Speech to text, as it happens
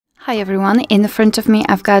Hi everyone, in front of me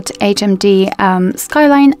I've got HMD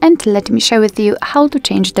Skyline, and let me share with you how to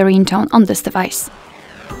change the ringtone on this device.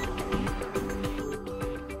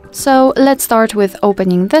 So let's start with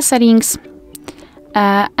opening the settings,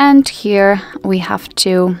 and here we have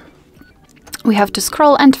to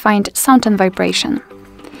scroll and find sound and vibration.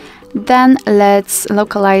 Then let's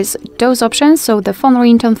localize those options, so the phone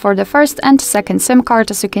ringtone for the first and second SIM card.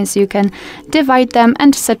 As you can see, you can divide them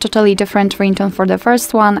and set totally different ringtone for the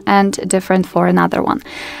first one and different for another one.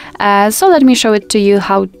 So let me show it to you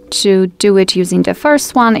how to do it using the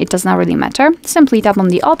first one. It does not really matter. Simply tap on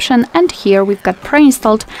the option, and here we've got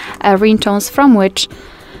pre-installed ringtones from which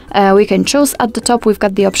we can choose. At the top we've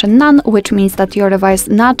got the option none, which means that your device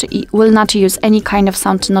will not use any kind of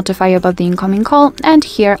sound to notify about the incoming call. And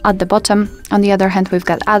here at the bottom, on the other hand, we've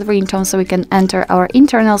got add ringtone, so we can enter our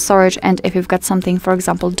internal storage, and if you've got something, for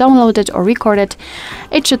example, downloaded or recorded,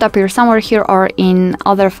 it should appear somewhere here or in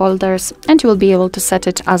other folders, and you will be able to set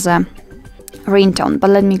it as a ringtone.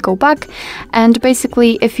 But let me go back, and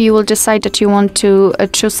basically if you will decide that you want to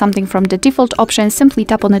choose something from the default option, simply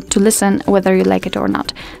tap on it to listen whether you like it or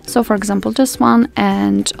not. So for example this one,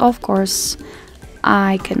 and of course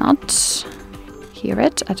I cannot hear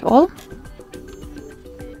it at all.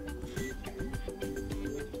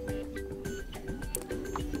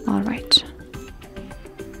 All right,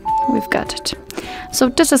 we've got it. So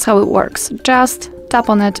this is how it works. Just tap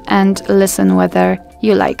on it and listen whether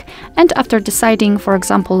you like. And after deciding, for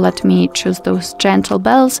example, let me choose those gentle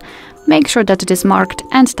bells, make sure that it is marked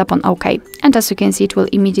and tap on OK. And as you can see, it will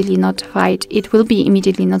be immediately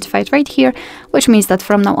notified right here, which means that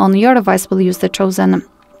from now on your device will use the chosen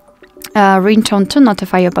ringtone to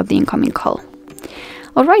notify you about the incoming call.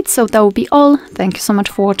 Alright, so that will be all. Thank you so much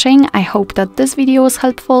for watching. I hope that this video was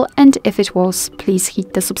helpful, and if it was, please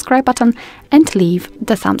hit the subscribe button and leave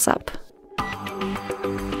the thumbs up.